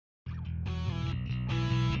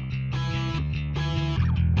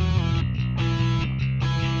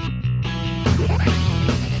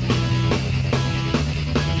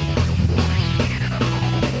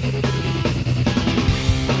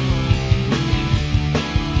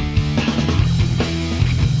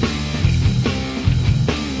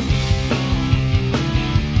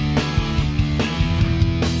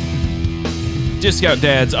Discount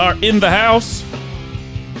Dads are in the house,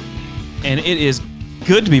 and it is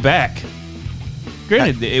good to be back.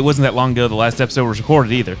 Granted, it wasn't that long ago the last episode was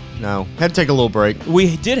recorded either. No, had to take a little break.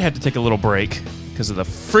 We did have to take a little break because of the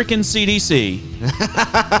freaking CDC.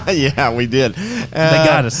 Yeah, we did. They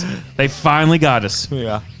got us. They finally got us.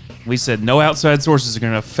 Yeah. We said no outside sources are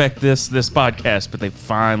going to affect this podcast, but they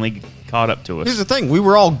finally caught up to us. Here's the thing: we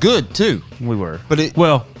were all good too. We were, But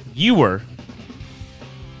well, you were.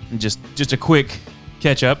 And just a quick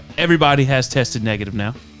catch up. Everybody has tested negative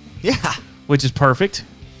now, Yeah. which is perfect.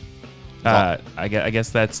 I guess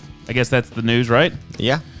that's the news, right?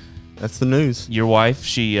 Yeah. That's the news. Your wife,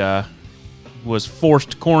 she was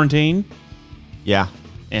forced to quarantine, Yeah.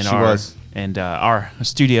 and she was. And our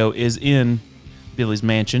studio is in Billy's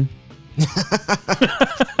mansion.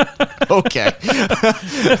 Okay.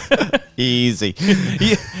 Easy.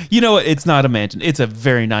 You know what? It's not a mansion. It's a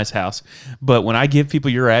very nice house. But when I give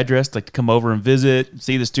people your address, like to come over and visit,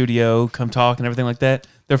 see the studio, come talk, and everything like that,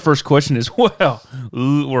 their first question is, well,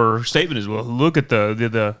 or statement is, well, look at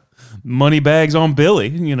the money bags on Billy.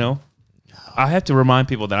 You know, I have to remind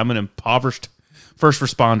people that I'm an impoverished first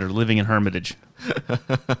responder living in Hermitage.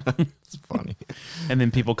 It's funny. And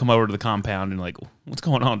then people come over to the compound and like, what's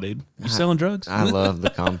going on, dude? You selling drugs? I love the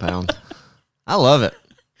compound. I love it.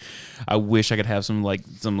 I wish I could have some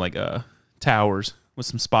towers with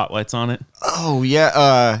some spotlights on it. Oh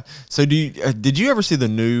yeah. So did you ever see the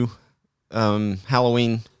new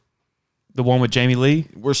Halloween? The one with Jamie Lee?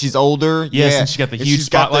 Where she's older? Yes, yeah. and she got the huge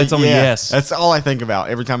spotlights on. Yes. That's all I think about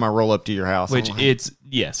every time I roll up to your house. Which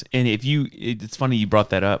yes. And it's funny you brought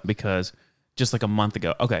that up because just like a month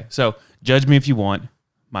ago. Okay, so judge me if you want.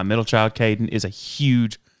 My middle child, Caden, is a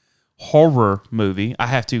huge horror movie. I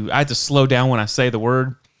have to slow down when I say the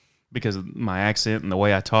word because of my accent and the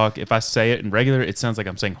way I talk. If I say it in regular, it sounds like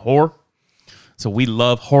I'm saying horror. So we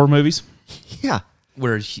love horror movies. Yeah.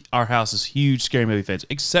 Our house is huge scary movie fans,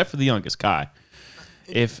 except for the youngest, Kai.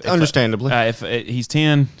 Understandably. If he's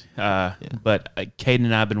 10, but Caden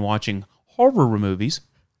and I have been watching horror movies.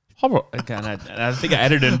 Horror. I think I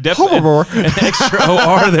added an extra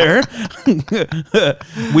OR there.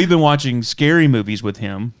 We've been watching scary movies with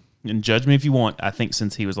him, and judge me if you want. I think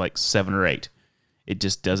since he was like 7 or 8, it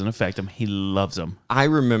just doesn't affect him. He loves them. I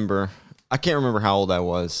can't remember how old I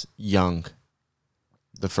was, young,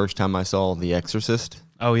 the first time I saw The Exorcist.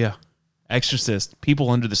 Oh, yeah. Exorcist.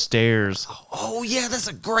 People Under the Stairs. Oh, yeah, that's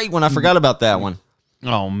a great one. I forgot about that one.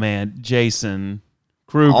 Oh, man. Jason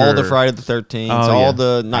Kruger. All the Friday the 13th, all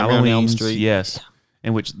the Nightmare on Elm Street. Yes.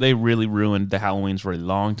 In which they really ruined the Halloweens for a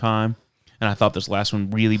long time. And I thought this last one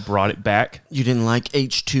really brought it back. You didn't like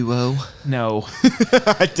H2O? No.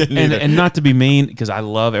 I didn't either. And not to be mean, because I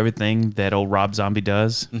love everything that old Rob Zombie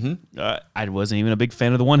does. Mm-hmm. I wasn't even a big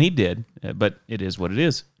fan of the one he did, but it is what it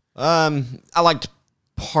is. I liked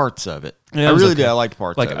parts of it. Yeah, I really did. I liked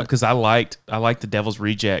parts of it. Because I liked The Devil's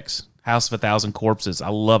Rejects, House of a Thousand Corpses. I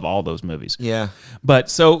love all those movies. Yeah. But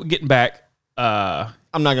so getting back, I'm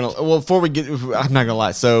not gonna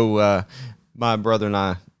lie. So my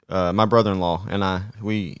brother-in-law and I,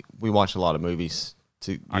 we watch a lot of movies.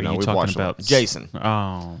 We talking about Jason?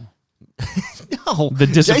 Oh, no, the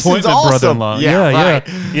disappointment awesome. brother-in-law.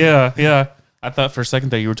 Yeah. I thought for a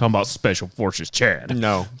second that you were talking about Special Forces Chad.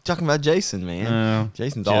 No, talking about Jason, man.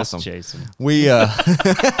 Jason's just awesome. Jason. We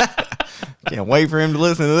can't wait for him to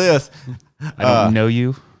listen to this. I don't know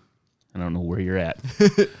you. I don't know where you're at,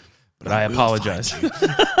 but I apologize.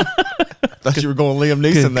 Thought you were going Liam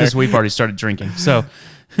Neeson there because we've already started drinking. So,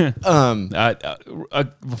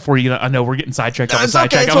 before you, I know we're getting sidetracked. I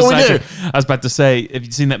was about to say, have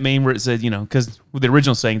you seen that meme where it said, because with the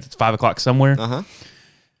original saying it's 5 o'clock somewhere.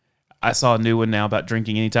 I saw a new one now about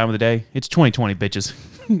drinking any time of the day. It's 2020, bitches.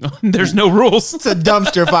 There's no rules. It's a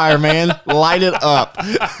dumpster fire, man. Light it up.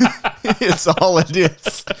 It's all it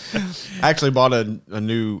is. I actually bought a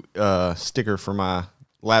new sticker for my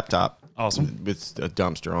laptop. Awesome. It's a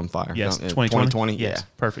dumpster on fire. Yes, 2020. Yes. Yeah,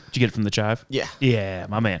 perfect. Did you get it from the Chive? Yeah. Yeah,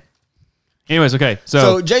 my man. Anyways, okay.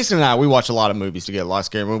 So Jason and I, we watch a lot of movies together, a lot of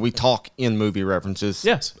scary movies. We talk in movie references.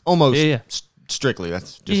 Yes. Almost strictly.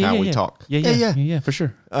 That's just how we talk. Yeah, for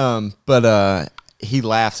sure. But he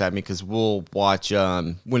laughs at me because we'll watch,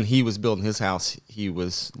 when he was building his house, he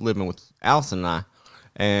was living with Allison and I.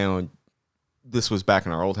 And this was back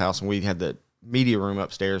in our old house, and we had the media room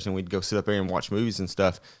upstairs, and we'd go sit up there and watch movies and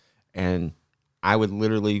stuff. And I would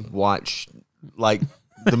literally watch, like,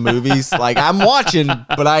 the movies. Like, I'm watching,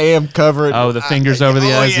 but I am covered. Oh, the fingers over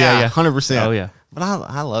the eyes. Yeah. 100%. Oh, yeah. But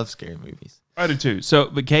I love scary movies. I do too. So,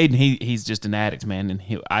 but Caden, he's just an addict, man.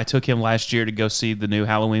 And I took him last year to go see the new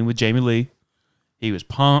Halloween with Jamie Lee. He was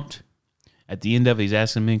pumped. At the end of it, he's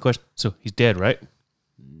asking me a question. So he's dead, right?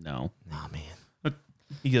 No. Oh man.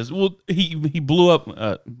 He goes, well, he blew up.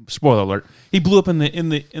 Spoiler alert! He blew up in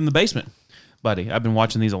the basement, buddy. I've been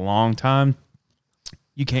watching these a long time.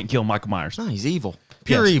 You can't kill Michael Myers. No, he's evil.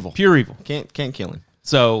 Pure evil. Pure evil. Can't kill him.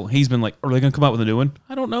 So he's been like, are they going to come out with a new one?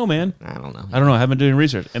 I don't know, man. I don't know. I haven't been doing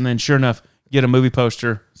research. And then sure enough, get a movie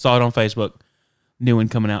poster. Saw it on Facebook. New one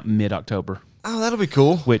coming out mid-October. Oh, that'll be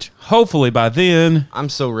cool. Which hopefully by then, I'm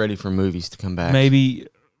so ready for movies to come back. maybe.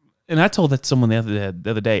 And I told that to someone the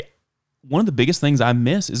other day. One of the biggest things I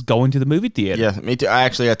miss is going to the movie theater. Yeah, me too. I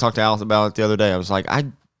talked to Alice about it the other day. I was like, I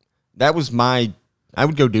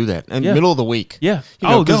would go do that in the middle of the week. Yeah.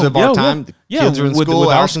 Because of our time. The kids are in school, with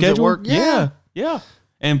our Allison's schedule. at work. Yeah.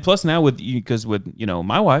 And plus now with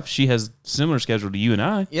my wife, she has similar schedule to you and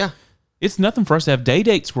I. Yeah. It's nothing for us to have day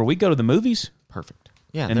dates where we go to the movies. Perfect.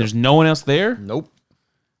 Yeah. And there's no one else there. Nope.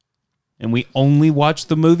 And we only watch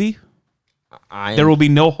the movie. There will be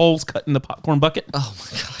no holes cut in the popcorn bucket. Oh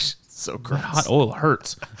my gosh. So gross. Hot oil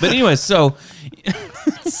hurts. But anyway, so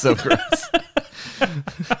so gross.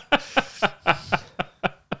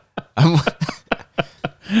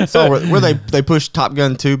 So where they pushed Top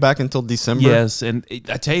Gun 2 back until December? yes, and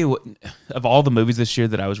I tell you what, of all the movies this year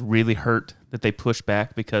that I was really hurt that they pushed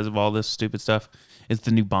back because of all this stupid stuff, it's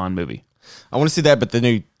the new Bond movie. I want to see that, but the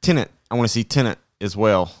new Tenet, I want to see Tenet as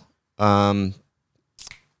well. So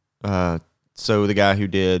the guy who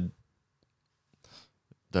did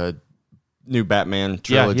the new Batman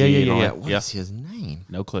trilogy and all that, what is his name?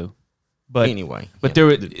 No clue. But anyway, but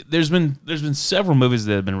there's been several movies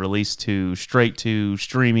that have been released straight to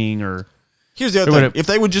streaming or. Here's the other thing: if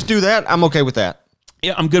they would just do that, I'm okay with that.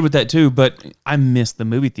 Yeah, I'm good with that too. But I miss the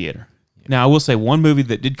movie theater. Yeah. Now I will say one movie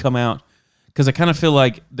that did come out because I kind of feel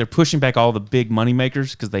like they're pushing back all the big money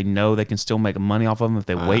makers because they know they can still make money off of them if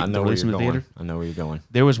they wait to release them in the theater. I know where you're going.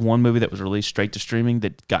 There was one movie that was released straight to streaming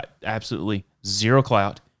that got absolutely zero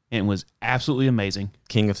clout and was absolutely amazing.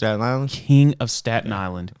 King of Staten Island. King of Staten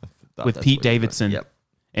Island. With Pete Davidson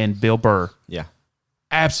and Bill Burr. Yeah.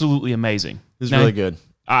 Absolutely amazing. It's really good.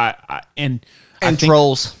 And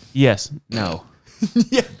Trolls. Yes. No.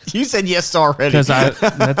 Yeah, you said yes already. Because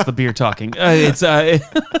that's the beer talking. And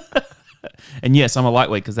yes, I'm a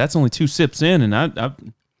lightweight because that's only 2 sips in, and I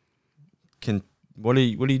what are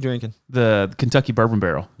you drinking? The Kentucky Bourbon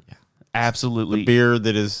Barrel. Yeah. Absolutely. The beer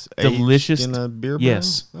that is delicious in a beer barrel?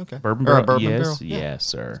 Yes. Okay. Bourbon barrel. Barrel? Yes,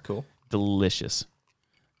 sir. That's cool. Delicious.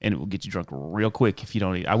 And it will get you drunk real quick if you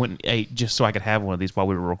don't eat. I went and ate just so I could have one of these while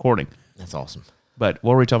we were recording. That's awesome. But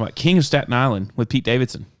what were we talking about? King of Staten Island with Pete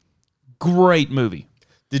Davidson. Great movie.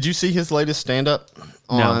 Did you see his latest stand-up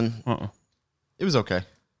on? No. It was okay.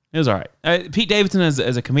 It was all right. Pete Davidson as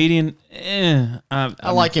a comedian,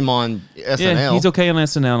 I like him on SNL. Yeah, he's okay on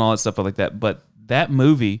SNL and all that stuff like that. But that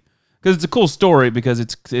movie, because it's a cool story because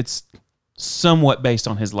it's somewhat based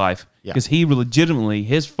on his life. Because he legitimately,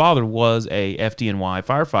 his father was a FDNY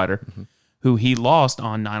firefighter who he lost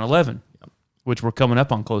on 9/11, which we're coming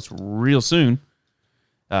up on close real soon,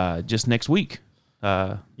 just next week.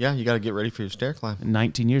 You got to get ready for your stair climb.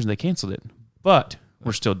 19 years, and they canceled it. But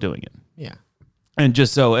we're still doing it. Yeah. And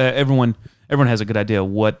just so everyone has a good idea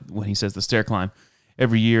when he says the stair climb,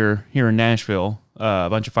 every year here in Nashville, a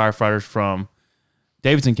bunch of firefighters from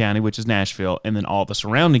Davidson County, which is Nashville, and then all the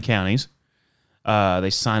surrounding counties, they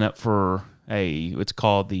sign up for it's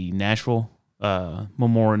called the Nashville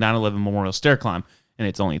Memorial 9/11 Memorial Stair Climb, and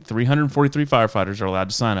it's only 343 firefighters are allowed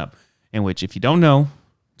to sign up. In which, if you don't know,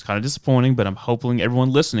 it's kind of disappointing, but I'm hoping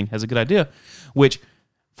everyone listening has a good idea. Which,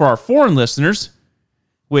 for our foreign listeners,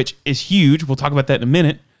 which is huge, we'll talk about that in a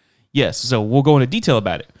minute. Yes, so we'll go into detail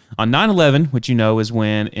about it. On 9/11, which you know is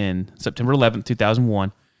when, in September 11th,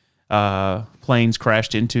 2001, planes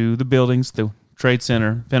crashed into the buildings, the Trade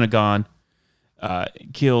Center, Pentagon,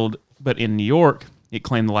 killed, but in New York, it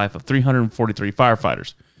claimed the life of 343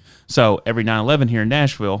 firefighters. So every 9/11 here in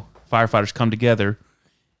Nashville, firefighters come together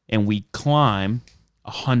and we climb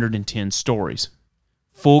 110 stories.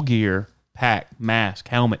 Full gear, pack, mask,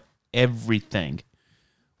 helmet, everything.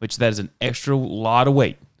 Which that is an extra lot of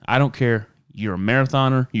weight. I don't care. You're a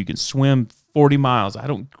marathoner. You can swim 40 miles. I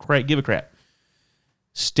don't give a crap.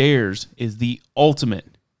 Stairs is the ultimate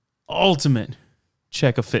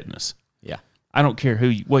check of fitness. Yeah. I don't care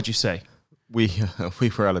what you say. We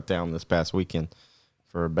were out of town this past weekend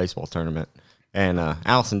for a baseball tournament, and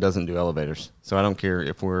Allison doesn't do elevators, so I don't care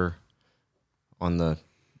if we're on the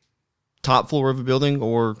top floor of a building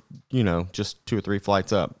or just 2 or 3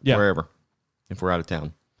 flights up, wherever. If we're out of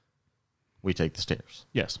town, we take the stairs.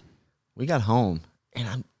 Yes. We got home,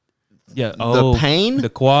 and Yeah. Oh, the pain, the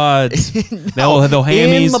quads, no, the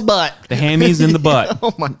hammies, in my butt, the hammies in the butt.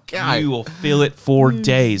 Oh my God, you will feel it for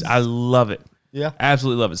days. I love it. Yeah,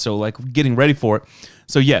 absolutely love it. So like getting ready for it.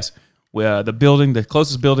 So yes, the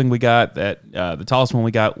closest building we got, the tallest one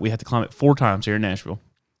we got, we had to climb it 4 times here in Nashville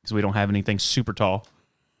because we don't have anything super tall.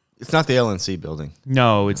 It's not the LNC building.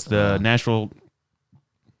 No, it's the Nashville.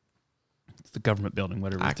 It's the government building,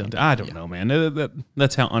 whatever it's done. I don't know, man.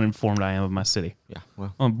 That's how uninformed I am of my city. Yeah,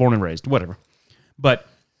 well, I'm born and raised, whatever. But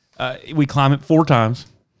we climb it 4 times,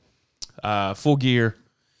 full gear,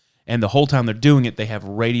 and the whole time they're doing it, they have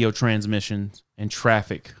radio transmissions and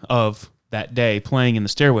traffic of that day playing in the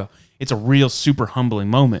stairwell. It's a real super humbling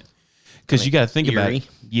moment because you got to think about it.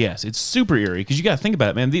 Yes, it's super eerie because you got to think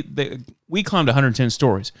about it, man. We climbed 110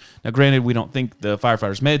 stories. Now, granted, we don't think the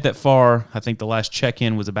firefighters made it that far. I think the last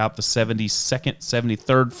check-in was about the 72nd,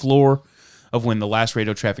 73rd floor of when the last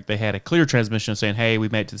radio traffic, they had a clear transmission saying, hey, we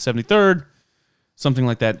made it to the 73rd, something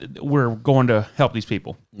like that. We're going to help these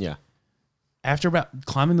people. Yeah. After about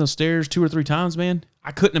climbing those stairs 2 or 3 times, man,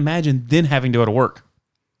 I couldn't imagine then having to go to work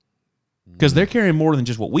because they're carrying more than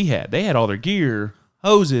just what we had. They had all their gear,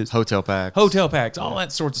 hoses, hotel packs, all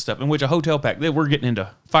that sorts of stuff. In which a hotel pack, we're getting into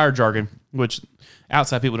fire jargon, which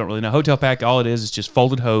outside people don't really know. Hotel pack, all it is just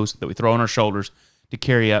folded hose that we throw on our shoulders to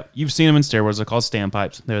carry up. You've seen them in stairwells. They're called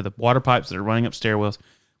standpipes. They're the water pipes that are running up stairwells.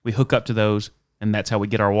 We hook up to those, and that's how we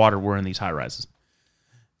get our water. We're in these high rises.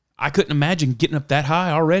 I couldn't imagine getting up that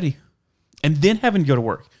high already and then having to go to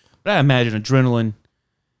work. But I imagine adrenaline,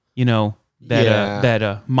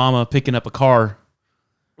 that mama picking up a car.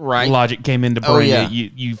 Right. Logic came into brain.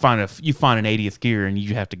 You find an 80th gear and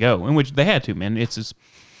you have to go, in which they had to, man. It's just,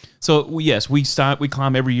 so yes, we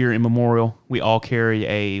climb every year in memorial. We all carry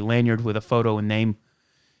a lanyard with a photo and name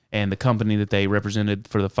and the company that they represented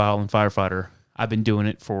for the fallen firefighter. I've been doing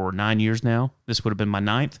it for 9 years now. This would have been my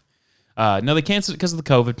 9th. No, they canceled it because of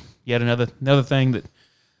the COVID. Yet another thing that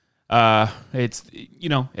it's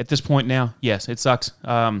at this point now, yes, it sucks.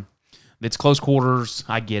 It's close quarters.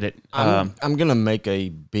 I get it. I'm gonna make a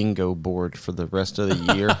bingo board for the rest of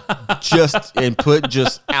the year, and put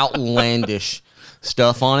outlandish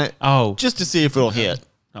stuff on it. Oh, just to see if it'll hit.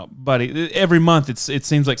 Oh, buddy, every month it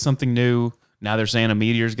seems like something new. Now they're saying a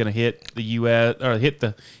meteor is going to hit the U.S. or hit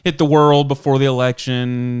the world before the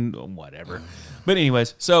election, whatever. But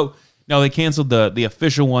anyways, so no, they canceled the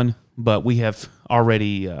official one, but we have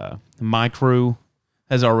already my crew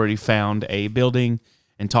has already found a building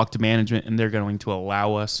and talked to management, and they're going to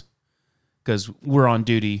allow us because we're on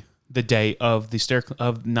duty the day of the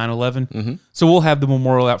of 9/11. Mm-hmm. So we'll have the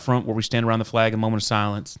memorial out front where we stand around the flag, a moment of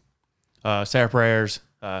silence, say our prayers,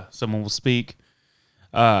 someone will speak,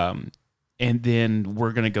 and then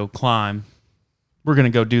we're going to go climb. We're going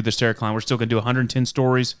to go do the stair climb. We're still going to do 110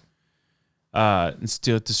 stories and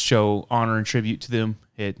still to show honor and tribute to them.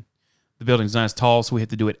 The building's not as tall, so we have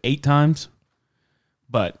to do it 8 times,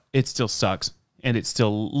 but it still sucks. And it's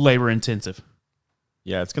still labor intensive.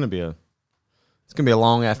 Yeah, it's gonna be a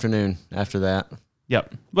long afternoon after that.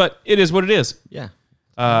 Yep, but it is what it is. Yeah.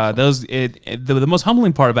 The most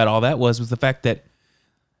humbling part about all that was the fact that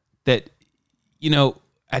at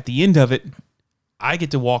the end of it, I get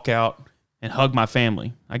to walk out and hug my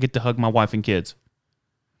family. I get to hug my wife and kids,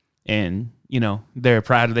 and they're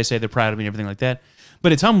proud. They say they're proud of me and everything like that.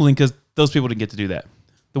 But it's humbling because those people didn't get to do that.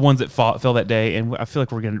 The ones that fell that day, and I feel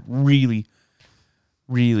like we're getting really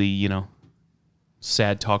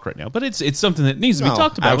sad talk right now, but it's something that needs to be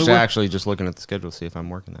talked about. I was actually just looking at the schedule to see if I'm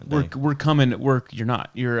working that day. We're coming at work. You're not.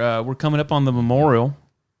 We're coming up on the memorial,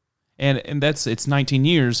 and it's 19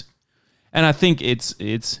 years, and I think it's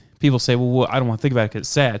people say, well, I don't want to think about it because it's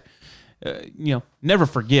sad. Never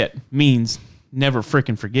forget means never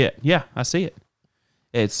freaking forget. Yeah, I see it.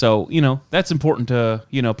 It's so that's important to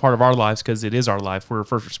part of our lives because it is our life. We're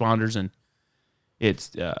first responders, and it's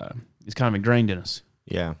kind of ingrained in us.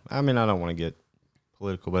 Yeah, I mean, I don't want to get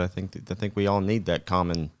political, but I think we all need that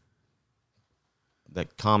common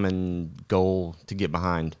goal to get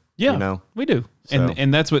behind. Yeah, we do, so.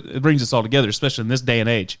 and that's what brings us all together, especially in this day and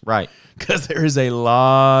age, right? Because there is a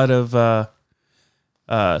lot of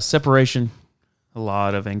separation, a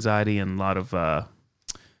lot of anxiety, and a lot of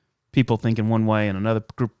people thinking one way and another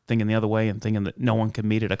group thinking the other way, and thinking that no one can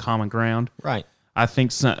meet at a common ground. Right. I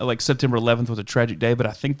think like September 11th was a tragic day, but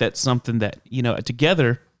I think that's something that,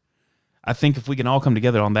 together, I think if we can all come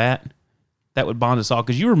together on that would bond us all.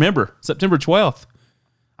 Because you remember September 12th.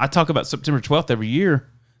 I talk about September 12th every year.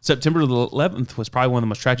 September 11th was probably one of the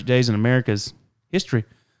most tragic days in America's history.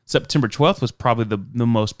 September 12th was probably the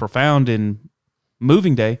most profound and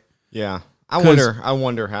moving day. Yeah. I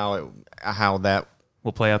wonder how that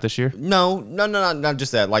will play out this year? No, not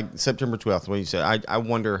just that. Like September 12th, what you said. I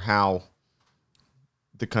wonder how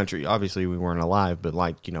the country. Obviously, we weren't alive, but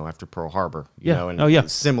like after Pearl Harbor, you know,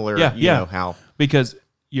 and similar. You know how because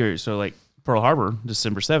you're so like Pearl Harbor,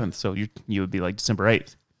 December 7th, so you would be like December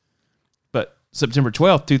 8th, but September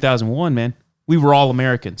 12th, 2001, man, we were all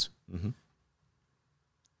Americans. Mm-hmm.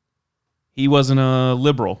 He wasn't a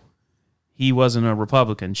liberal. He wasn't a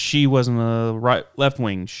Republican. She wasn't a left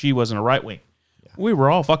wing. She wasn't a right wing. Yeah. We were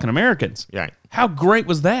all fucking Americans. Yeah. How great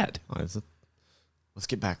was that? Let's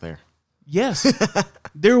get back there. Yes.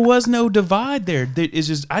 There was no divide there. It's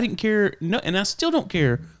just, I didn't care. No, and I still don't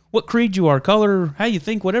care what creed you are, color, how you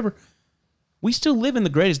think, whatever. We still live in the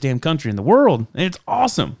greatest damn country in the world. And it's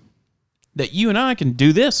awesome that you and I can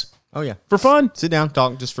do this. Oh, yeah. For fun. Sit down,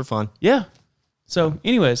 talk just for fun. Yeah. So,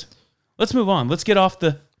 anyways, let's move on. Let's get off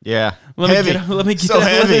the... Yeah. Let me get so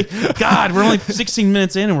heavy. God, we're only 16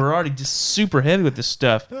 minutes in and we're already just super heavy with this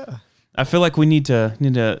stuff. Yeah. I feel like we need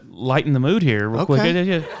to lighten the mood here real quick.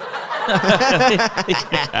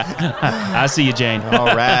 I see you, Jane. All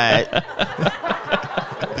right.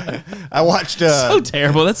 I watched... so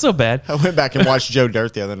terrible. That's so bad. I went back and watched Joe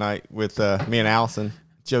Dirt the other night with me and Allison.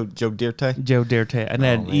 Joe Dirte. Joe Dirte. And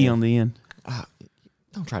that E on the end.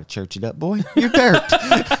 Don't try to church it up, boy. You're dirt.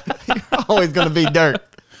 You're always going to be dirt.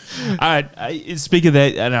 All right. Speaking of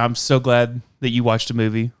that, and I'm so glad that you watched a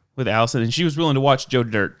movie with Allison, and she was willing to watch Joe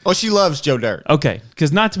Dirt. Oh, she loves Joe Dirt. Okay,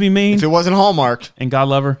 because not to be mean, if it wasn't Hallmark, and God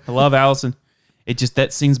love her, I love Allison. It just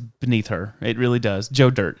that sings beneath her. It really does. Joe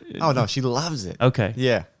Dirt. Oh no, she loves it. Okay.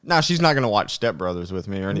 Yeah. No, she's not going to watch Step Brothers with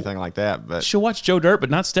me or anything like that. But she'll watch Joe Dirt, but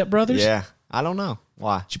not Step Brothers. Yeah. I don't know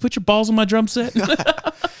why. Did you put your balls on my drum set?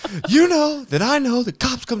 You know that I know the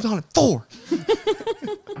Cops comes on at 4.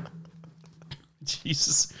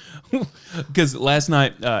 Jesus. Because last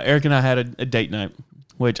night, Eric and I had a date night,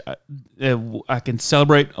 which I can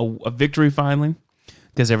celebrate a victory finally.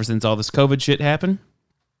 Because ever since all this COVID shit happened,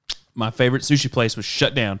 my favorite sushi place was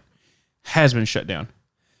shut down. Has been shut down.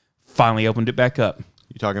 Finally opened it back up.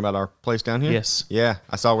 You talking about our place down here? Yes. Yeah.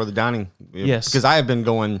 I saw where the dining. Yes. Because I have been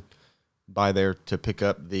going by there to pick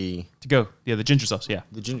up the... To go. Yeah, the ginger sauce. Yeah.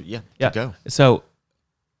 The ginger, yeah. Yeah. To go. So,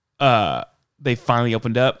 they finally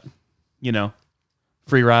opened up,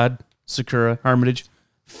 Free Ride, Sakura, Hermitage.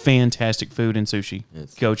 Fantastic food and sushi.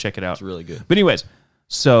 Go check it out. It's really good. But anyways,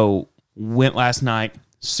 so went last night,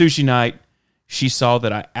 sushi night. She saw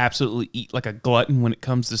that I absolutely eat like a glutton when it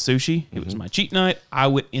comes to sushi. It was my cheat night. I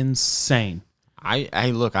went insane. I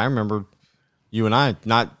remember you and I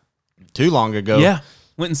not too long ago. Yeah.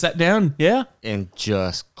 Went and sat down. Yeah. And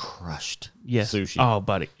just crushed sushi. Oh,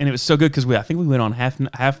 buddy. And it was so good because I think we went on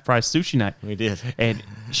half price sushi night. We did. And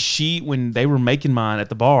when they were making mine at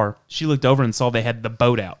the bar, she looked over and saw they had the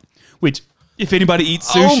boat out, which if anybody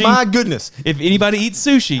eats sushi. Oh, my goodness. If anybody eats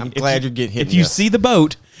sushi. I'm glad you're getting hit. If you see the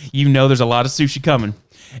boat, there's a lot of sushi coming.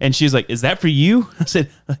 And she's like, "Is that for you?" I said,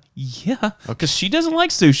 "Yeah." Because she doesn't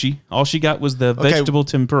like sushi. All she got was the vegetable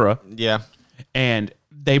tempura. Yeah. And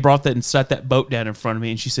they brought that and set that boat down in front of me.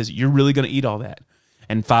 And she says, "You're really going to eat all that?"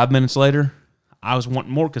 And 5 minutes later, I was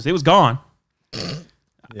wanting more because it was gone.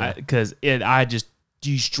 Because I just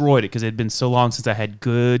destroyed it because it had been so long since I had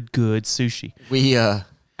good sushi.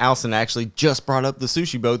 Allison actually just brought up the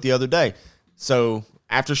sushi boat the other day. So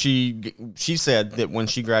after she said that when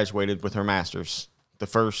she graduated with her master's, the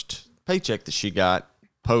first paycheck that she got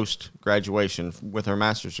post graduation with her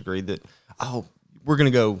master's degree, that we're gonna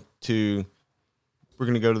go to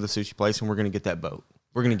the sushi place and we're gonna get that boat.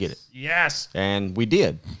 We're gonna get it. Yes. And we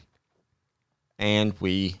did. And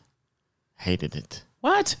we hated it.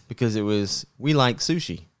 What? Because we like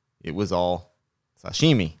sushi. It was all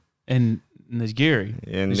sashimi. And nigiri.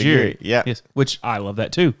 Nigiri, yeah. Yes, which I love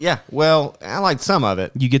that too. Yeah, well, I liked some of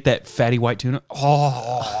it. You get that fatty white tuna.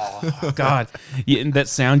 Oh, God. Yeah, and that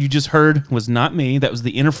sound you just heard was not me. That was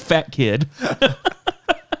the inner fat kid.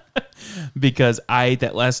 Because I ate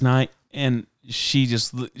that last night, and she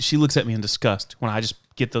looks at me in disgust when I just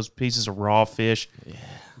get those pieces of raw fish. Yeah.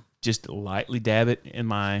 Just lightly dab it in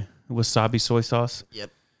my wasabi soy sauce.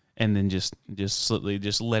 Yep. And then just slowly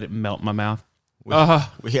let it melt in my mouth.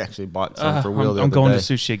 We actually bought some for Will the other day. I'm going to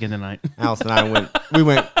sushi again tonight. Alice and I we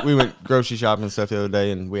went grocery shopping and stuff the other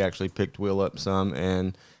day, and we actually picked Will up some.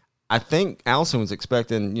 And I think Allison was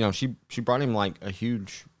expecting, she brought him like a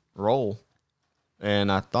huge roll,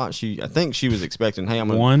 and I think she was expecting, hey, I'm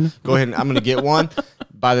gonna go ahead and I'm gonna get one.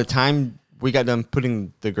 By the time we got done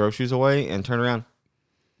putting the groceries away and turned around,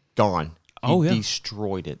 gone. He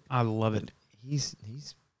destroyed it. I love it. He's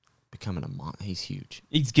becoming he's huge.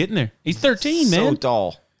 He's getting there. He's 13, man. So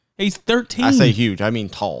tall. He's 13. I say huge. I mean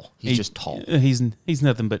tall. He's just tall. He's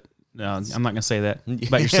nothing but No, I'm not going to say that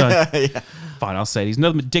about your son. Yeah. Fine, I'll say it. He's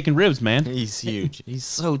nothing but dick and ribs, man. He's huge. He's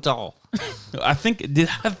so tall. I think in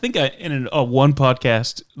one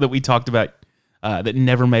podcast that we talked about that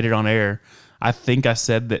never made it on air, I think I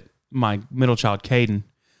said that my middle child, Caden,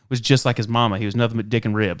 was just like his mama. He was nothing but dick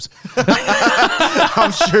and ribs.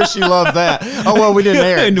 I'm sure she loved that. Oh, well, we didn't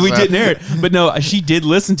air it. And we so. didn't air it. But no, she did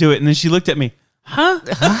listen to it, and then she looked at me, huh?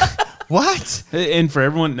 What? And for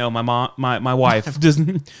everyone, no, my wife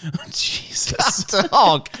doesn't. Jesus. Dog.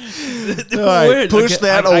 All right, push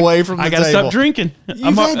that away from the table. I gotta stop drinking.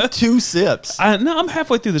 You've had 2 sips. No, I'm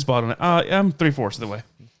halfway through this bottle. I'm 3/4 of the way,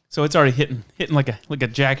 so it's already hitting like a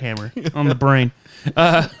jackhammer on the brain.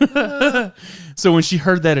 So when she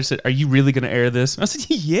heard that, I said, "Are you really going to air this?" I said,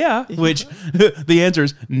 "Yeah." Which the answer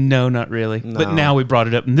is no, not really. No. But now we brought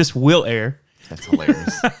it up, and this will air. That's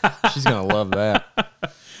hilarious. She's gonna love that.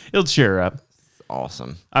 It'll cheer her up.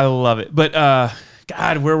 Awesome. I love it. But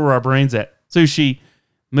God, where were our brains at? Sushi,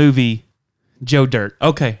 movie, Joe Dirt.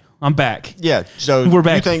 Okay, I'm back. Yeah, so We're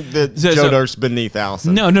back. You think that Joe Dirt's beneath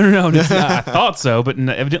Allison? No. I thought so, but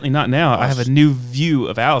evidently not now. I have a new view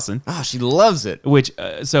of Allison. Oh, she loves it. Which,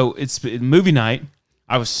 so it's movie night.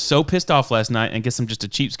 I was so pissed off last night, and I guess I'm just a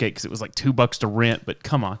cheapskate because it was like $2 to rent, but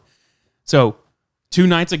come on. So 2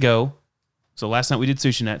 nights ago, so last night we did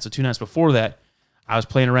sushi night, so 2 nights before that, I was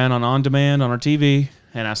playing around on demand on our TV,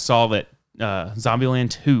 and I saw that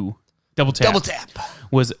Zombieland 2 Double Tap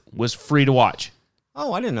was free to watch.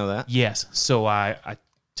 Oh, I didn't know that. Yes. So I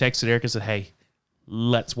texted Erica and said, "Hey,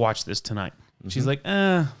 let's watch this tonight." Mm-hmm. She's like,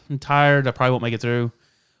 I'm tired. I probably won't make it through.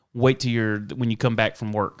 Wait till when you come back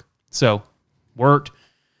from work. So worked.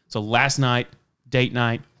 So last night, date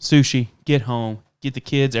night, sushi, get home, get the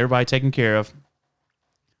kids, everybody taken care of.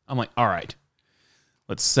 I'm like, all right,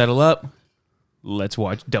 let's settle up. Let's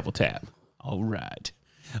watch Double Tap. All right.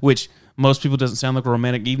 Which most people doesn't sound like a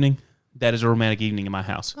romantic evening. That is a romantic evening in my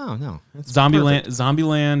house. Oh, no.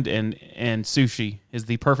 Zombieland and sushi is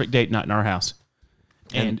the perfect date night in our house.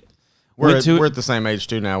 And we're at the same age,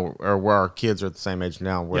 too, now, or where our kids are at the same age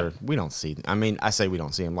now, where we don't see them. I mean, I say we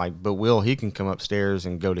don't see them, but Will, he can come upstairs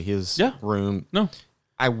and go to his room. No.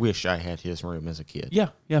 I wish I had his room as a kid. Yeah,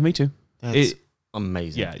 me too. That's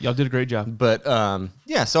amazing. Yeah, y'all did a great job. But,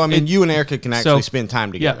 so, I mean, you and Erica can actually spend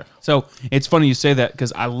time together. Yeah. So, it's funny you say that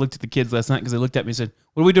because I looked at the kids last night because they looked at me and said,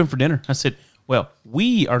 "What are we doing for dinner?" I said, "Well,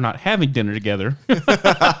 we are not having dinner together."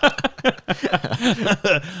 I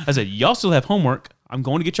said, "Y'all still have homework. I'm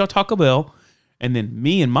going to get y'all Taco Bell. And then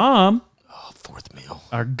me and Mom 4th meal.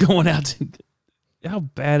 are going out to..." How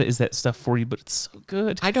bad is that stuff for you? But it's so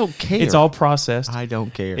good. I don't care. It's all processed. I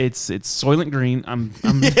don't care. It's Soylent Green. I'm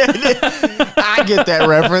I get that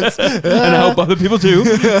reference. and I hope other people do.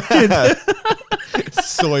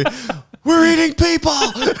 Soy. We're eating people.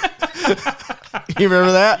 You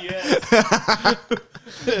remember that? Yes.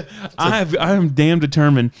 I am damn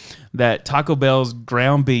determined that Taco Bell's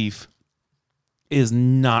ground beef is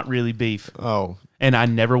not really beef. Oh. And I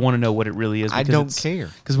never want to know what it really is. I don't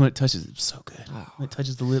care. Because when it touches, it's so good. When it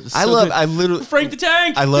touches the lips, it's I literally Frank the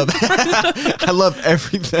Tank. I love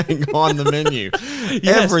everything on the menu.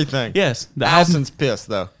 Yes. Everything. Yes. Allison's pissed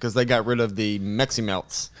though because they got rid of the Mexi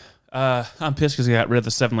Melts. I'm pissed because they got rid of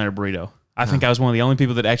the 7-layer burrito. I think I was one of the only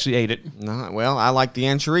people that actually ate it. No, well, I like the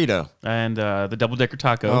Anchorito And the double-decker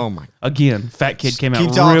taco. Oh, my. Again, fat kid came Keep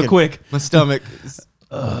out talking. real quick. My stomach is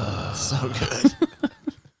so good.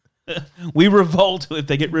 We revolt if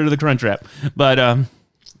they get rid of the Crunch Wrap. But Have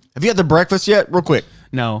you had the breakfast yet? Real quick.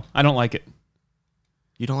 no, I don't like it.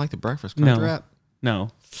 You don't like the breakfast Crunch Wrap? No,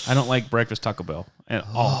 I don't like breakfast Taco Bell at all.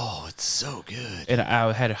 Oh, it's so good. And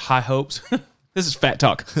I had high hopes. This is Fat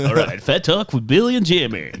Talk. All right, Fat Talk with Billy and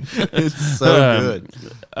Jimmy. It's so good.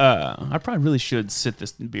 I probably really should sit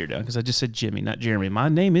this beer down because I just said Jimmy, not Jeremy. My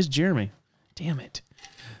name is Jeremy. Damn it.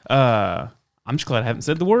 I'm just glad I haven't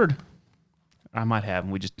said the word. I might have,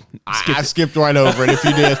 and we just I skipped right over it if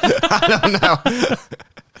you did. I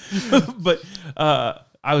don't know. But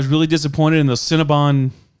I was really disappointed in the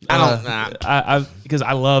Cinnabon. Because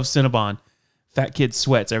I love Cinnabon. Fat kid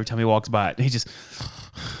sweats every time he walks by it. He just...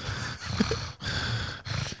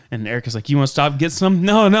 And Erica's like, "You want to stop and get some?"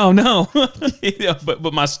 No. You know,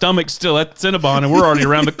 but my stomach's still at Cinnabon, and we're already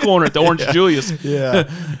around the corner at the Orange Julius. Yeah.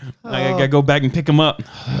 I gotta go back and pick them up.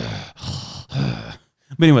 But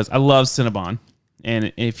anyways, I love Cinnabon,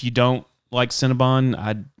 and if you don't like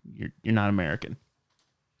Cinnabon, you're not American.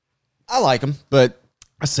 I like them, but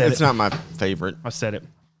it's not my favorite. I said it,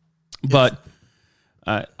 but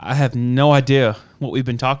I have no idea what we've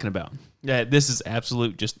been talking about. Yeah, this is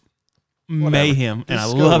absolute just mayhem, and I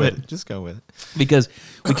love it. Just go with it because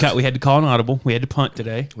we had to call an audible. We had to punt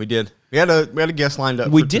today. We did. We had a guest lined up.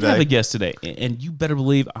 We for did today. have a guest today, and you better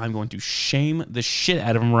believe I'm going to shame the shit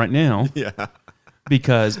out of him right now. Yeah.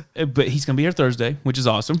 But he's going to be here Thursday, which is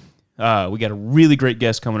awesome. We got a really great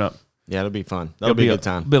guest coming up. Yeah, it'll be fun. That'll be a good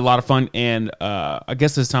time. Be a lot of fun, and I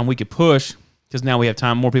guess this time we could push because now we have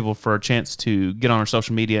time, more people for a chance to get on our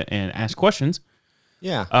social media and ask questions.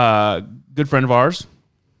 Yeah. Good friend of ours.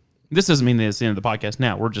 This doesn't mean that it's the end of the podcast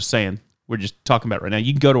now. We're just saying, we're just talking about it right now.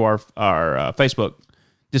 You can go to our Facebook,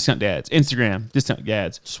 Discount Dads, Instagram, Discount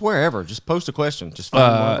Dads. Just wherever. Just post a question. Just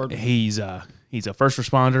find one word. He's a first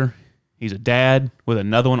responder. He's a dad with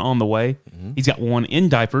another one on the way. Mm-hmm. He's got one in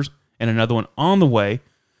diapers and another one on the way.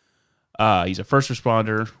 He's a first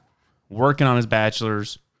responder, working on his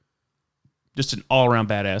bachelor's. Just an all-around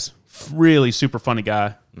badass. Really super funny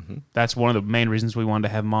guy. Mm-hmm. That's one of the main reasons we wanted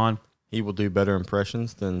to have him on. He will do better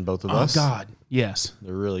impressions than both of us. Oh, God. Yes.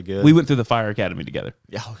 They're really good. We went through the fire academy together.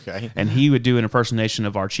 Yeah, okay. And he would do an impersonation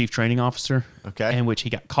of our chief training officer. Okay. In which he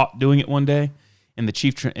got caught doing it one day. And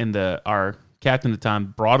our captain at the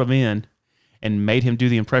time brought him in and made him do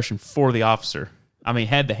the impression for the officer. I mean,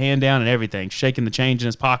 had the hand down and everything, shaking the change in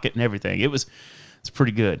his pocket and everything. It's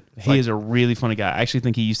pretty good. He is a really funny guy. I actually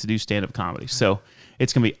think he used to do stand-up comedy. So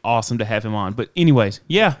it's going to be awesome to have him on. But anyways,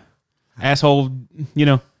 yeah. Asshole,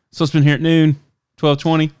 supposed to be here at noon,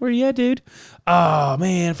 12:20. Where you at, dude? Oh,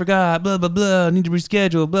 man, forgot. Blah, blah, blah. Need to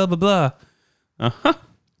reschedule. Blah, blah, blah. Uh-huh.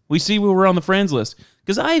 We see we were on the friends list.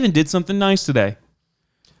 Because I even did something nice today.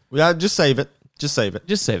 Yeah, just save it. Just save it.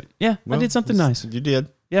 Just save it. Yeah, well, I did something nice. You did.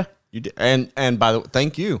 Yeah. You did. And by the way,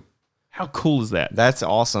 thank you. How cool is that? That's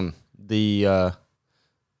awesome. The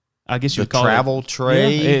I guess you the would call travel it,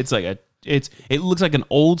 tray. Yeah, it's like it looks like an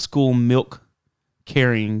old school milk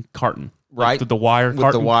carrying carton. Right. Like with the wire with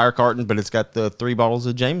carton. the wire carton, but it's got the 3 bottles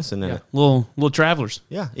of Jameson in Yeah. it. Little travelers.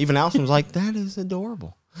 Yeah. Even Allison was like, that is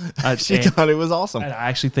adorable. She And thought it was awesome. I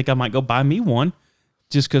actually think I might go buy me one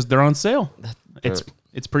just because they're on sale.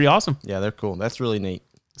 It's pretty awesome. Yeah, they're cool. That's really neat.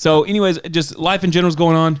 So anyways, just life in general is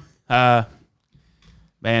going on.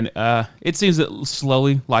 It seems that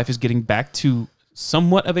slowly life is getting back to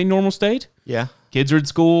somewhat of a normal state. Yeah. Kids are at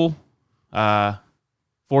school.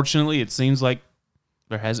 Fortunately, it seems like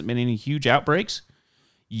there hasn't been any huge outbreaks.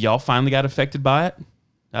 Y'all finally got affected by it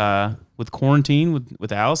with quarantine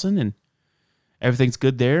with Allison, and everything's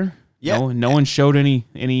good there. Yeah. No one showed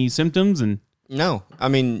any symptoms, and No, I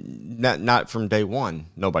mean, not from day one.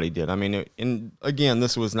 Nobody did. I mean, and again,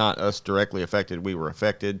 this was not us directly affected. We were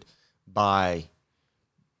affected by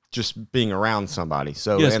just being around somebody.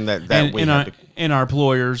 So, yes. and our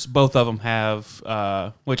employers, both of them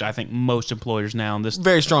have, which I think most employers now in this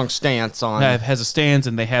very strong stance on has a stance,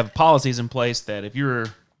 and they have policies in place that if you're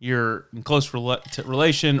in close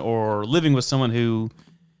relation or living with someone who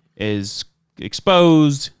is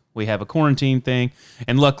exposed, we have a quarantine thing.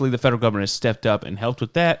 And luckily, the federal government has stepped up and helped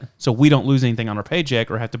with that, so we don't lose anything on our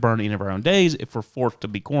paycheck or have to burn any of our own days if we're forced to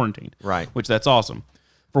be quarantined. Right. Which that's awesome.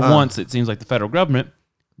 For once, it seems like the federal government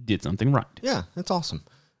did something right. Yeah, that's awesome.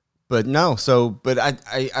 But no, but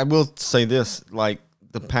I will say this, like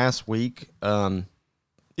the past week, even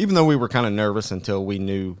though we were kind of nervous until we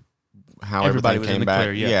knew how Everybody everything was in came the back.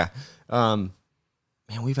 clear, yeah. Man,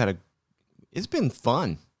 it's been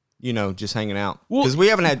fun, just hanging out. Well, Because we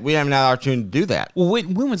haven't had the opportunity to do that. Well,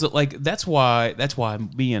 when was it like? That's why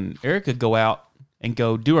me and Erica go out and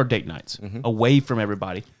go do our date nights away from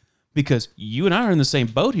everybody, because you and I are in the same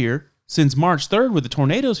boat here since March 3rd with the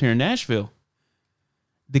tornadoes here in Nashville.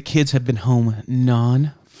 The kids have been home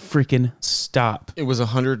non-freaking stop. It was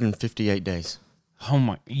 158 days. Oh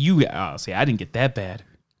my! See, I didn't get that bad.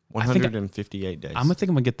 158 days. I'm gonna I'm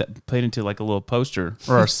gonna get that put into like a little poster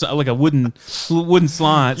or like a wooden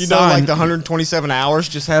slide. Like the 127 hours,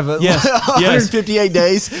 just have it. Yes, 158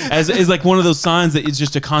 days. As is like one of those signs that is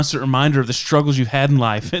just a constant reminder of the struggles you've had in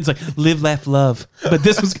life. It's like live, laugh, love. But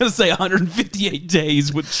this was gonna say 158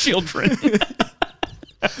 days with children.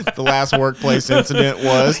 The last workplace incident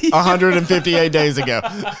was 158 days ago.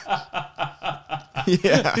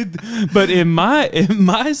 Yeah. But in my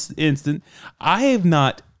instant, I have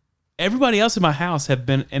not. Everybody else in my house have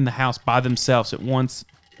been in the house by themselves at one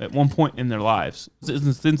point in their lives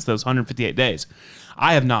since those 158 days.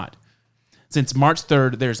 I have not. Since March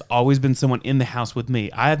 3rd, there's always been someone in the house with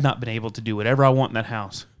me. I have not been able to do whatever I want in that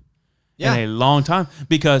house in a long time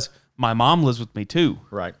because my mom lives with me too.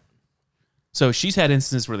 Right. So she's had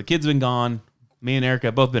instances where the kids have been gone. Me and Erica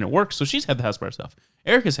have both been at work, so she's had the house by herself.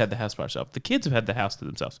 Erica's had the house by herself. The kids have had the house to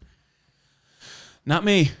themselves. Not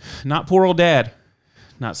me. Not poor old dad.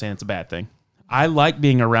 Not saying it's a bad thing. I like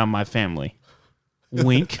being around my family.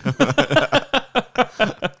 Wink.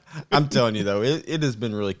 I'm telling you, though, it has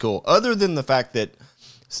been really cool. Other than the fact that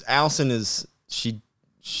Allison is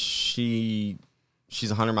she's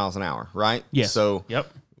 100 miles an hour, right? Yes. So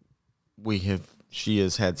yep. She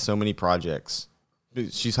has had so many projects.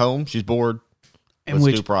 She's home. She's bored. And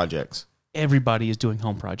Let's do projects. Everybody is doing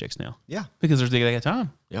home projects now. Yeah. Because they got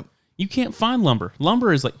time. Yep. You can't find lumber.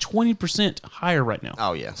 Lumber is like 20% higher right now.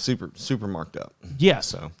 Oh yeah, super marked up. Yeah.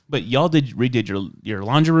 So, but y'all redid your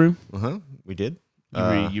laundry room. We did.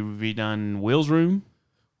 You redone Will's room.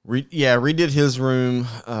 Redid his room.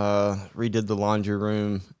 Redid the laundry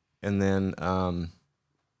room, and then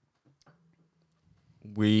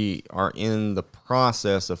we are in the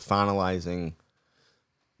process of finalizing.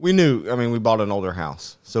 We bought an older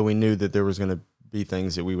house, so we knew that there was going to be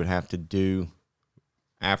things that we would have to do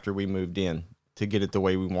after we moved in to get it the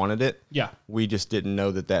way we wanted it. Yeah. We just didn't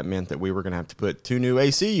know that meant that we were going to have to put 2 new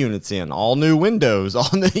AC units in, all new windows, all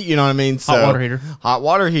new, you know what I mean? So, hot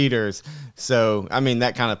water heaters. So,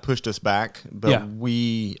 that kind of pushed us back, but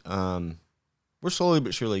we're slowly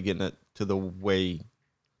but surely getting it to the way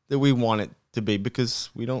that we want it to be,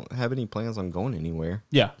 because we don't have any plans on going anywhere.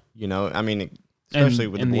 Yeah. Especially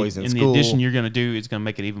with the boys in school. And the addition you're going to do is going to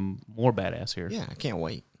make it even more badass here. Yeah, I can't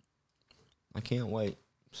wait.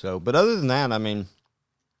 So, but other than that,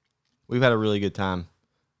 we've had a really good time.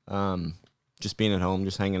 Just being at home,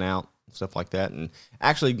 just hanging out, stuff like that. And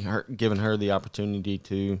actually giving her the opportunity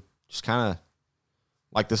to just kind of,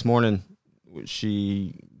 like this morning,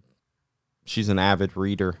 she's an avid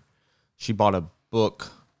reader. She bought a book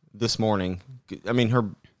this morning.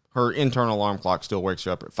 Her internal alarm clock still wakes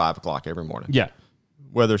her up at 5 o'clock every morning. Yeah.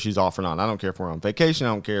 Whether she's off or not. I don't care if we're on vacation. I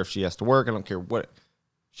don't care if she has to work. I don't care what.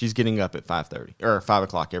 She's getting up at 5:30 or 5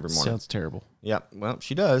 o'clock every morning. Sounds terrible. Yep. Well,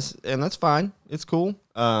 she does, and that's fine. It's cool.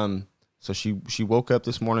 So she woke up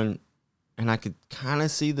this morning, and I could kind of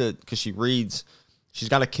see because she reads. She's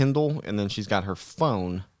got a Kindle, and then she's got her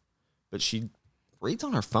phone, but she reads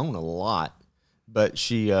on her phone a lot. But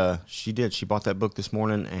she did. She bought that book this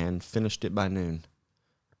morning and finished it by noon.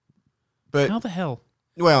 But how the hell?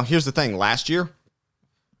 Well, here's the thing. Last year,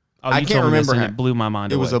 I can't remember. It blew my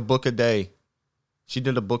mind. It was a book a day. She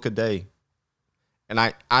did a book a day. And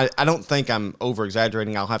I don't think I'm over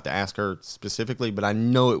exaggerating. I'll have to ask her specifically, but I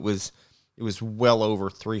know it was well over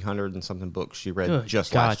 300 and something books she read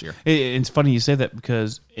last year. It's funny you say that,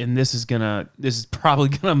 because this is probably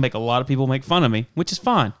gonna make a lot of people make fun of me, which is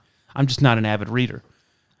fine. I'm just not an avid reader.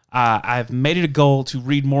 I've made it a goal to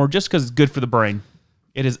read more just because it's good for the brain.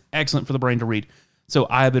 It is excellent for the brain to read. So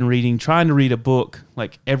I've been trying to read a book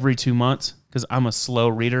like every 2 months, because I'm a slow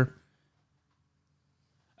reader.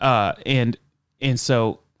 And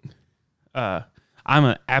so I'm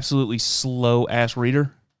an absolutely slow ass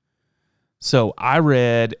reader. So I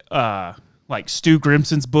read like Stu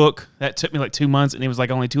Grimson's book. That took me like 2 months, and it was like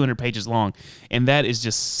only 200 pages long. And that is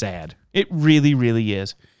just sad. It really, really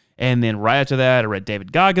is. And then right after that, I read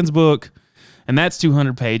David Goggins' book, and that's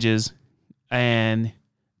 200 pages. And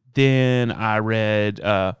then I read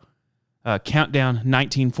Countdown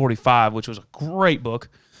 1945, which was a great book.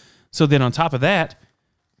 So then on top of that,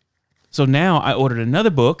 so now I ordered another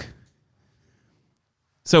book.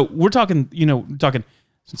 So we're talking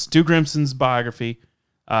Stu Grimson's biography,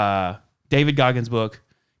 David Goggins' book,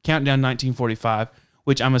 Countdown 1945,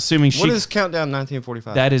 which I'm assuming What is Countdown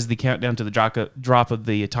 1945? That is the countdown to the drop of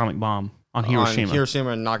the atomic bomb on Hiroshima. On Hiroshima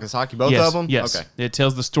and Nagasaki, both yes, of them? Yes. Okay. It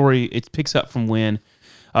tells the story. It picks up from when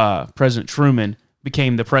President Truman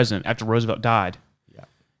became the president after Roosevelt died. Yeah.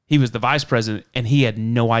 He was the vice president, and he had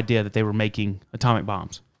no idea that they were making atomic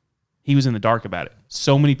bombs. He was in the dark about it.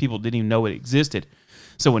 So many people didn't even know it existed.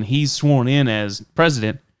 So when he's sworn in as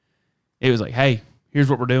president, it was like, hey, here's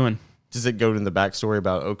what we're doing. Does it go into the backstory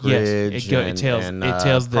about Oak Ridge? Yes, it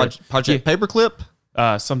tells the Project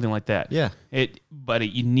Paperclip? Something like that. Yeah.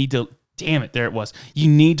 You need to, damn it, there it was. You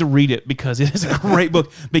need to read it, because it is a great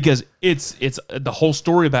book, because it's the whole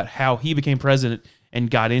story about how he became president and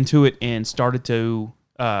got into it and started to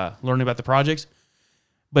learn about the projects.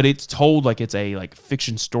 But it's told like it's a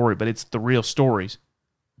fiction story, but it's the real stories.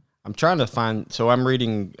 I'm trying to find. So I'm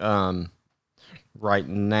reading right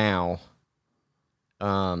now.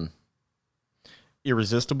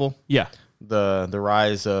 Irresistible. Yeah. The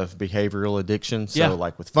rise of behavioral addiction. So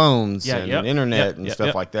like with phones and internet and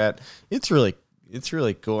stuff like that. It's really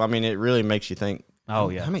cool. It really makes you think. Oh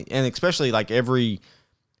yeah. And especially like every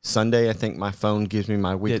Sunday, I think my phone gives me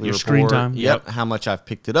my weekly report. Screen time. Yep. How much I've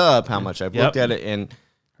picked it up, how much I've looked at it, and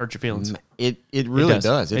hurt your feelings. It really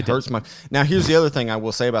does. It hurts my. Now here's the other thing I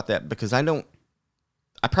will say about that, because I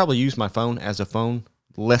probably use my phone as a phone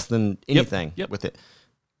less than anything with it,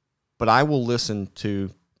 but I will listen to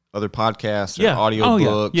other podcasts or audio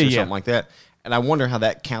books or something like that, and I wonder how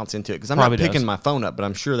that counts into it because I'm not Probably picking does. my phone up, but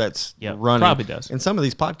I'm sure that's Yeah, running. probably does. And some of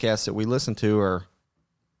these podcasts that we listen to are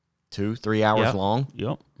 2-3 hours Yep. long.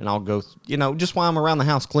 Yep. And I'll go, just while I'm around the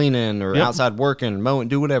house cleaning or Yep. outside working, mowing,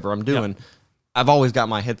 do whatever I'm doing. I've always got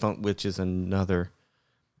my headphone, which is another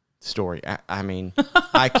story. I mean,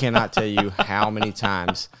 I cannot tell you how many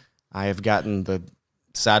times I have gotten the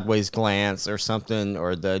sideways glance or something,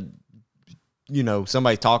 or the,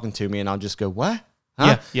 somebody talking to me, and I'll just go, "What? Huh?"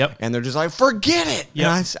 Yeah. Yep. And they're just like, "Forget it." Yep.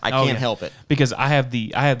 And I Oh, can't yeah. help it. Because I have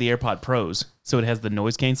the AirPod Pros, so it has the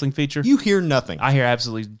noise canceling feature. You hear nothing. I hear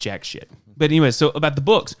absolutely jack shit. But anyway, so about the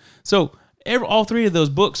books. So all three of those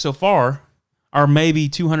books so far are maybe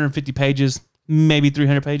 250 pages, maybe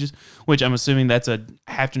 300 pages, which I'm assuming that's a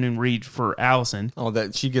afternoon read for Allison. Oh,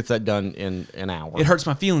 that she gets that done in an hour. It hurts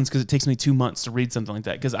my feelings because it takes me 2 months to read something like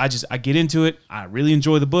that. Because I get into it, I really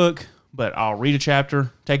enjoy the book, but I'll read a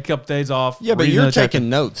chapter, take a couple days off. Yeah, but read you're another chapter. taking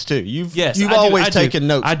notes too. You've Yes, you've I do, always I do. taken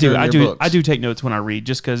notes. I do. during I your do. books. I do take notes when I read,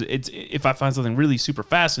 just because if I find something really super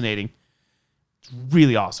fascinating, it's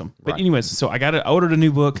really awesome. But Right. anyways, so I ordered a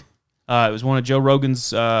new book. It was one of Joe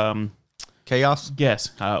Rogan's Chaos.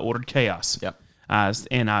 guests. I ordered Chaos. Yep.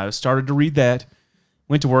 And I started to read that.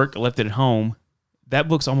 Went to work, left it at home. That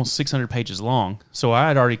book's almost 600 pages long, so I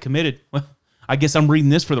had already committed. Well, I guess I'm reading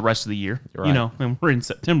this for the rest of the year. You're right. And we're in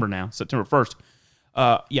September now, September 1st.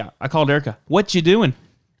 I called Erica. What you doing?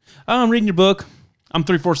 Oh, I'm reading your book. I'm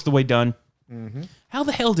 3/4 of the way done. Mm-hmm. How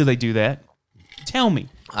the hell do they do that? Tell me.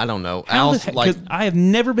 I don't know. How Al's the, like, 'cause I have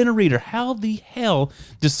never been a reader. How the hell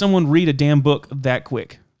does someone read a damn book that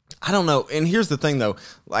quick? I don't know. And here's the thing though.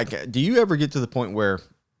 Like, do you ever get to the point where,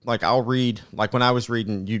 like, I'll read, like when I was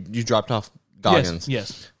reading, you dropped off Goggins.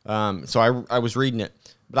 Yes. So I was reading it,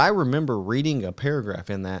 but I remember reading a paragraph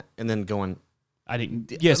in that and then going, I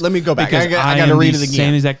didn't. Yes. Let me go back. because I gotta am read the it again.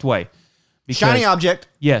 Same exact way. Because- shiny object.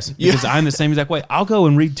 Yes, because I'm the same exact way. I'll go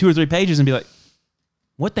and read 2 or 3 pages and be like,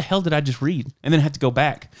 what the hell did I just read? And then have to go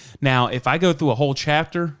back. Now, if I go through a whole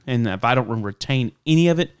chapter and if I don't retain any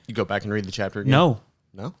of it, You go back and read the chapter again. no.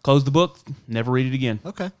 No. Close the book, never read it again.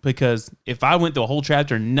 Okay. Because if I went through a whole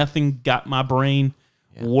chapter and nothing got my brain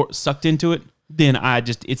sucked into it, then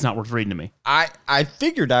it's not worth reading to me. I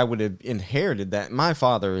figured I would have inherited that. My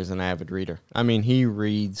father is an avid reader. I mean, he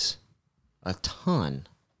reads a ton,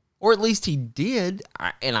 or at least he did,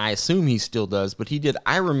 and I assume he still does. But he did.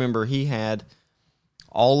 I remember he had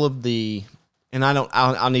all of the, and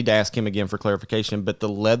I'll need to ask him again for clarification. But the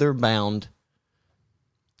leather bound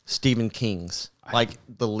Stephen King's, like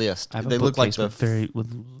the list. I have a They look like bookcase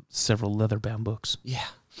with several leather bound books. yeah.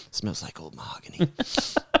 Smells like old mahogany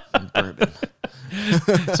and bourbon.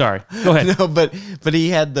 Sorry, go ahead. No, but he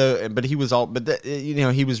had he was all,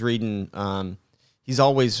 he was reading. He's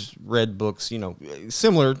always read books,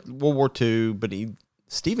 similar World War II, but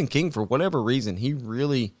Stephen King, for whatever reason, he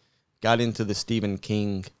really got into the Stephen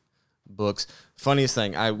King books. Funniest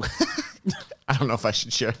thing, I don't know if I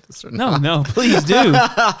should share this or not. No, please do.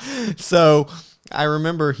 So I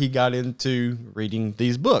remember he got into reading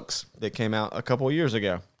these books that came out a couple of years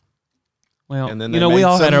ago. Well, And then we they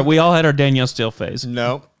all made had our Danielle Steele phase.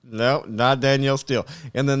 No, not Danielle Steele.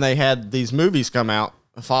 And then they had these movies come out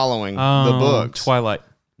following the books. Twilight.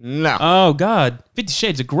 No. Oh God, 50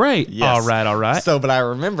 Shades of Grey. Yes. All right. So, but I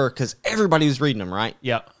remember because everybody was reading them, right?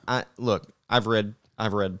 Yeah. I'll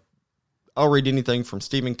read anything from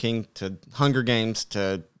Stephen King to Hunger Games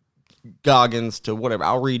to Goggins to whatever.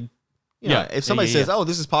 I'll read, if somebody says, oh,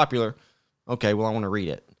 this is popular, okay, well, I want to read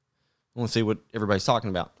it. I want to see what everybody's talking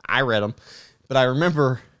about. I read them, but I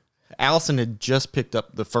remember Allison had just picked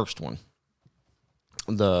up the first one,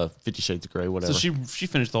 the 50 Shades of Grey, whatever. So she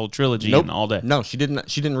finished the whole trilogy Nope. in all day. No, she didn't.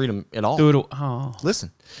 She didn't read them at all. Oh.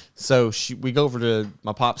 Listen, so we go over to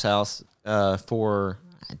my pop's house for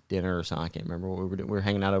dinner or something. I can't remember what we were doing. We were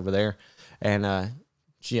hanging out over there, and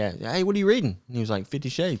she asked, "Hey, what are you reading?" And he was like, 50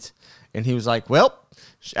 Shades. And he was like, well,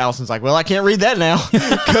 Allison's like, well, I can't read that now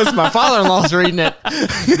because my father-in-law's reading it.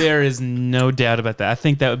 There is no doubt about that. I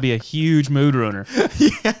think that would be a huge mood ruiner.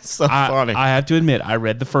 Yeah, so funny. I have to admit, I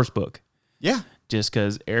read the first book Yeah. just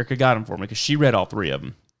because Erica got them for me because she read all 3 of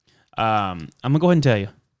them. I'm going to go ahead and tell you.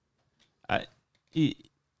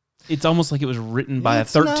 It's almost like it was written by a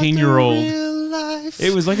 13-year-old.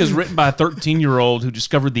 It was like it was written by a 13-year-old who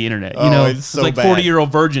discovered the internet. Oh, it's it's so like bad.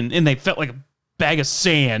 40-year-old virgin, and they felt like a bag of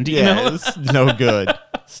sand. You know, It's no good.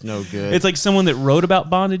 It's no good. it's like someone that wrote about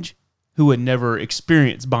bondage who had never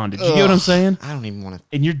experienced bondage. You get what I'm saying? I don't even want to.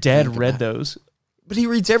 And your dad think read about those. But he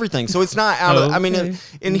reads everything, so it's not out of. I mean, Okay.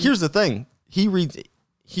 and here's the thing: he would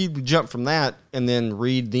jump from that and then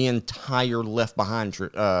read the entire Left Behind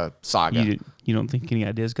saga. You don't think any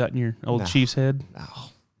ideas got in your old chief's head?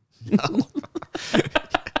 No.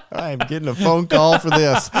 I am getting a phone call for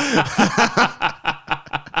this.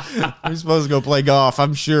 We're supposed to go play golf.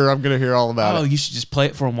 I'm sure I'm going to hear all about Oh, it. you should just play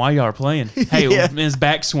it for him while y'all are playing. Hey, Yeah. his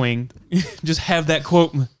backswing. Just have that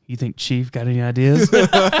quote. You think Chief got any ideas?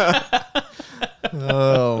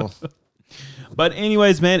 Oh, But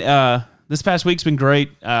anyways, man, this past week's been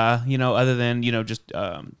great. Other than, just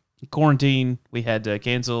quarantine, we had to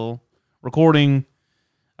cancel recording.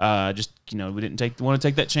 We didn't want to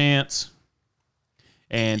take that chance.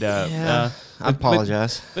 And I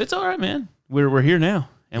apologize. But it's all right, man. We're here now,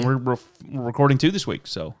 and we're recording 2 this week,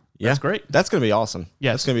 so that's great. That's going to be awesome.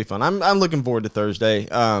 Yes. That's going to be fun. I'm looking forward to Thursday.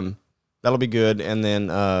 That'll be good. And then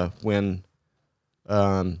when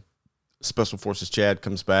Special Forces Chad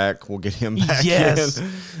comes back, we'll get him back. Yes. in.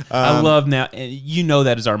 I love now. And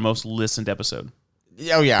that is our most listened episode.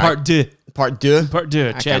 Oh yeah, Part 2. Part two.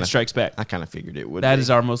 Chad kinda- Strikes Back. I kind of figured it would. That be. is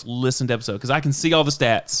our most listened episode because I can see all the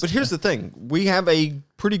stats. But here's the thing: we have a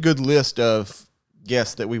pretty good list of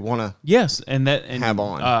guests that we want to. Yes, and have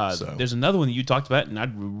on, so. There's another one that you talked about, and I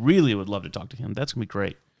really would love to talk to him. That's gonna be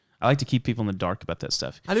great. I like to keep people in the dark about that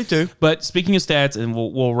stuff. I do too. But speaking of stats, and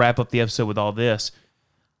we'll wrap up the episode with all this.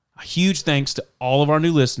 A huge thanks to all of our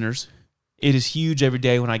new listeners. It is huge every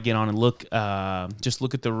day when I get on and look at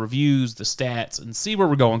the reviews, the stats, and see where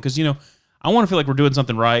we're going. Because I want to feel like we're doing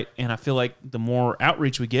something right, and I feel like the more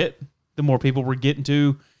outreach we get, the more people we're getting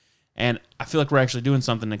to, and I feel like we're actually doing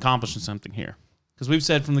something, accomplishing something here. Because we've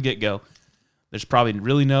said from the get-go, there's probably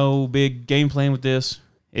really no big game plan with this.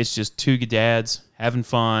 It's just 2 good dads having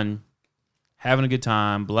fun, having a good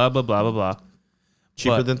time, blah, blah, blah, blah, blah.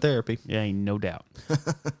 Cheaper than therapy. Yeah, ain't no doubt.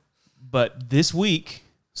 But this week,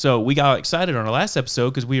 so we got excited on our last episode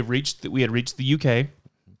because we had reached the UK,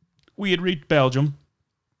 we had reached Belgium,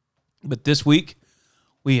 but this week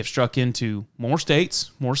we have struck into more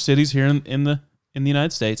states, more cities here in the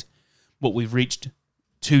United States, but we've reached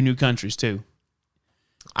 2 new countries too.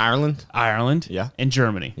 Ireland. Yeah, and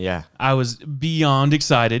Germany. Yeah. I was beyond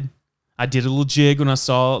excited. I did a little jig when I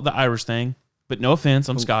saw the Irish thing, but no offense,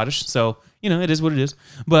 I'm Scottish, so it is what it is.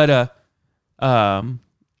 But and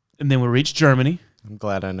then we reached Germany. I'm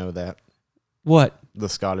glad I know that. What? The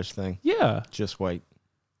Scottish thing. Yeah. Just wait.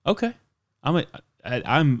 Okay.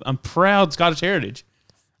 I'm proud Scottish heritage.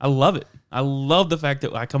 I love it. I love the fact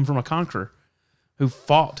that I come from a conqueror who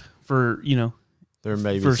fought for There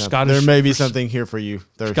may be For something. Scottish- there may be for something here for you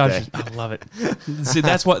Thursday. Scottish. I love it.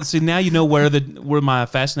 See, now you know where my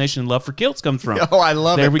fascination and love for kilts comes from. Oh, I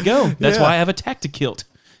love it. There we go. That's Yeah. why I have a tactikilt.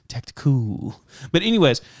 Tactical. But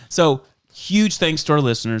anyways, so huge thanks to our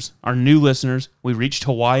listeners, our new listeners. We reached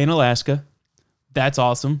Hawaii and Alaska. That's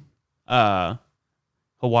awesome.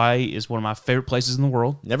 Hawaii is one of my favorite places in the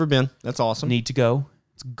world. Never been. That's awesome. Need to go.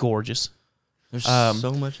 It's gorgeous. There's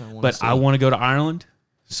so much I want to But see. I want to go to Ireland.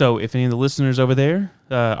 So if any of the listeners over there,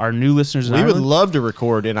 our new listeners in We would Ireland, love to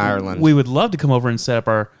record in Ireland. we would love to come over and set up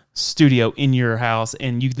our studio in your house,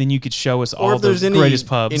 and then you could show us or all if the there's any greatest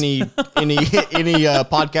pubs. any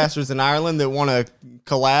podcasters in Ireland that want to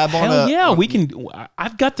collab on Hell a yeah, on- we can.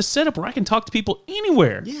 I've got the setup where I can talk to people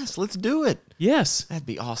anywhere. Yes, let's do it. Yes. That'd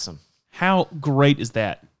be awesome. How great is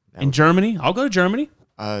that? In Germany, I'll go to Germany.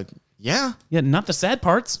 Yeah. Yeah, not the sad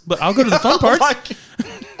parts, but I'll go to the fun parts.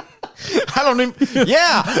 I don't even.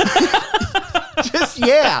 Yeah. Just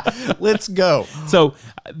yeah. Let's go. So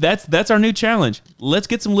that's our new challenge. Let's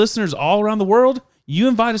get some listeners all around the world. You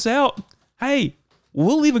invite us out. Hey,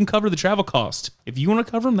 we'll even cover the travel cost. If you want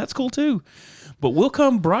to cover them, that's cool too. But we'll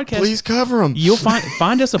come broadcast. Please cover them. You'll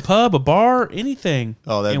find us a pub, a bar, anything.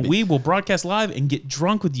 Oh, that'd and be- we will broadcast live and get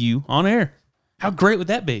drunk with you on air. How great would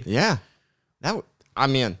that be? Yeah.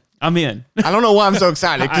 I'm in. I'm in. I don't know why I'm so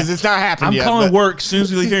excited because it's not happening I'm yet. calling but- work as soon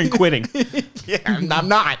as we leave here and quitting. Yeah, I'm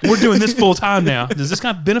not. We're doing this full time now. Does this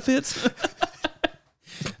kind of benefits?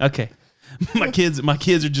 Okay. My kids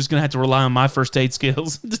are just gonna have to rely on my first aid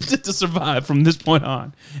skills to survive from this point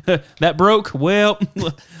on. That broke. Well,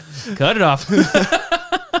 cut it off.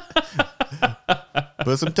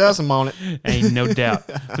 Put some tussum on it. Ain't no doubt.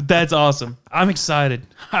 But that's awesome. I'm excited.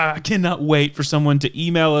 I cannot wait for someone to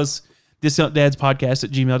email us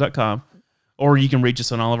discountdadspodcast@gmail.com, or you can reach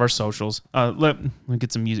us on all of our socials. Let me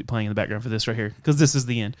get some music playing in the background for this right here because this is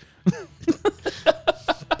the end.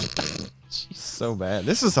 So bad.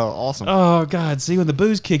 This is so awesome. Oh God! See when the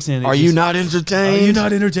booze kicks in. Are you not entertained? Are you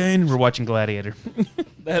not entertained? We're watching Gladiator.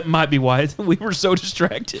 That might be why we were so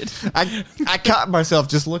distracted. I caught myself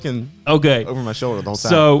just looking Okay. over my shoulder the whole time.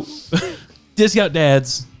 So, Discount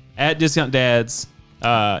Dads at Discount Dads,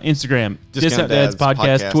 Instagram, Discount Dads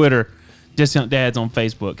Podcast, Twitter, Discount Dads on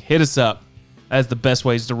Facebook. Hit us up. That's the best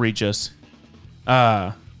ways to reach us.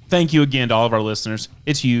 Thank you again to all of our listeners.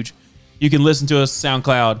 It's huge. You can listen to us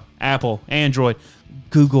SoundCloud, Apple, Android,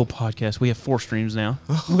 Google Podcasts. We have 4 streams now.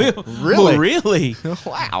 Really? Well, really?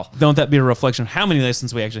 Wow. Don't that be a reflection of how many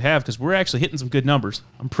listens we actually have? Because we're actually hitting some good numbers.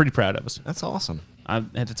 I'm pretty proud of us. That's awesome.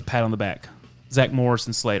 And it's a pat on the back. Zach Morris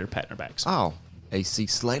and Slater patting our backs. Oh, AC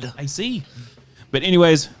Slater. I see. But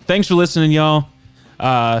anyways, thanks for listening, y'all.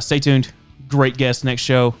 Stay tuned. Great guest next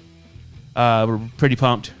show. We're pretty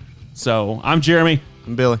pumped. So I'm Jeremy.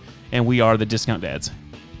 I'm Billy. And we are the Discount Dads.